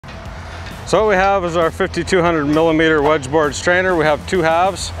So what we have is our 5200 millimeter wedge board strainer. We have two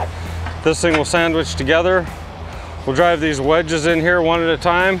halves. This thing will sandwich together. We'll drive these wedges in here one at a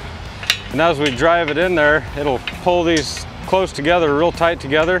time. And as we drive it in there, it'll pull these close together, real tight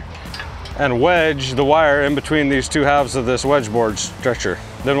together, and wedge the wire in between these two halves of this wedge board stretcher.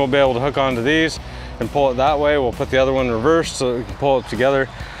 Then we'll be able to hook onto these and pull it that way. We'll put the other one in reverse so that we can pull it together.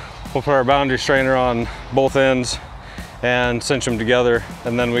 We'll put our boundary strainer on both ends and cinch them together,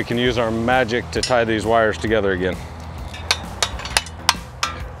 and then we can use our magic to tie these wires together again.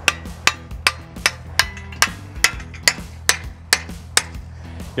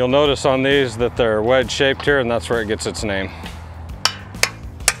 You'll notice on these that they're wedge shaped here, and that's where it gets its name.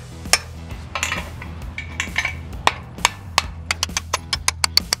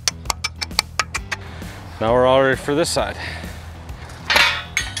 Now we're all ready for this side.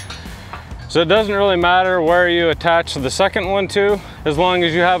 So it doesn't really matter where you attach the second one to, as long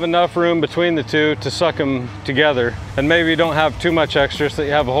as you have enough room between the two to suck them together. And maybe you don't have too much extra so that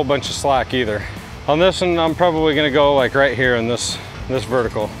you have a whole bunch of slack either. On this one, I'm probably gonna go like right here in this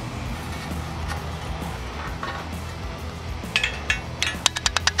vertical.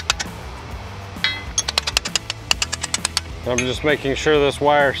 I'm just making sure this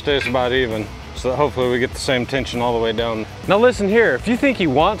wire stays about even, so that hopefully we get the same tension all the way down. Now listen here, if you think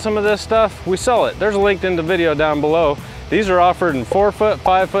you want some of this stuff, we sell it. There's a link in the video down below. These are offered in 4 foot,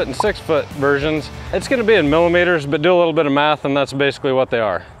 5 foot, and 6 foot versions. It's gonna be in millimeters, but do a little bit of math and that's basically what they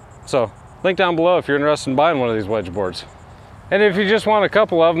are. So, link down below if you're interested in buying one of these wedge boards. And if you just want a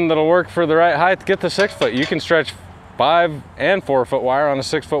couple of them that'll work for the right height, get the 6 foot. You can stretch 5 and 4 foot wire on a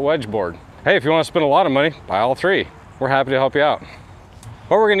 6 foot wedge board. Hey, if you wanna spend a lot of money, buy all three. We're happy to help you out.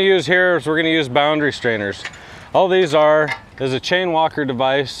 What we're gonna use here is we're gonna use boundary strainers. All these is a chain walker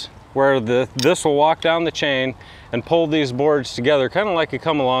device where this will walk down the chain and pull these boards together, kind of like a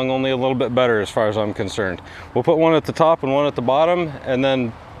come along, only a little bit better as far as I'm concerned. We'll put one at the top and one at the bottom and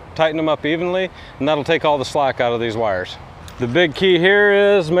then tighten them up evenly, and that'll take all the slack out of these wires. The big key here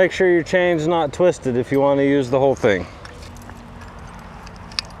is make sure your chain's not twisted if you want to use the whole thing.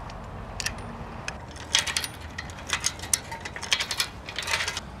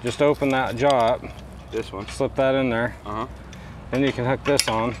 Just open that jaw up. This one. Slip that in there. Then you can hook this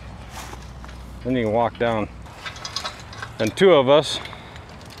on. Then you can walk down. And two of us.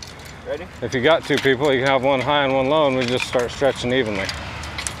 Ready? If you got two people, you can have one high and one low, and we just start stretching evenly.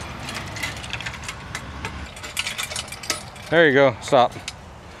 There you go, stop.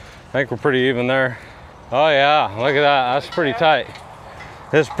 I think we're pretty even there. Oh yeah, look at that, that's pretty tight.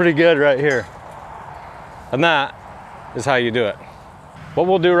 It's pretty good right here. And that is how you do it. What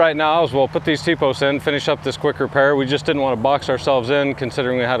we'll do right now is we'll put these T-posts in, finish up this quick repair. We just didn't want to box ourselves in,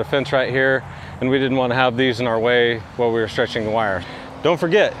 considering we had a fence right here, and we didn't want to have these in our way while we were stretching the wire. Don't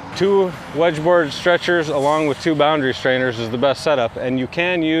forget, 2 wedge board stretchers along with 2 boundary strainers is the best setup, and you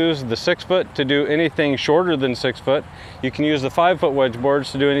can use the 6 foot to do anything shorter than 6 foot. You can use the 5 foot wedge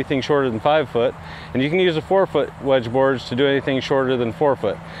boards to do anything shorter than 5 foot, and you can use the 4 foot wedge boards to do anything shorter than 4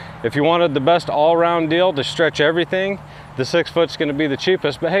 foot. If you wanted the best all-round deal to stretch everything, the 6 foot's gonna be the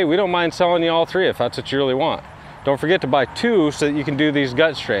cheapest, but hey, we don't mind selling you all 3 if that's what you really want. Don't forget to buy 2 so that you can do these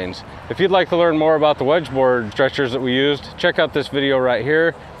gut strains. If you'd like to learn more about the wedge board stretchers that we used, check out this video right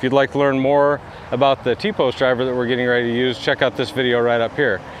here. If you'd like to learn more about the T-post driver that we're getting ready to use, check out this video right up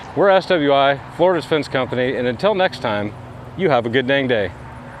here. We're SWI, Florida's Fence Company, and until next time, you have a good dang day.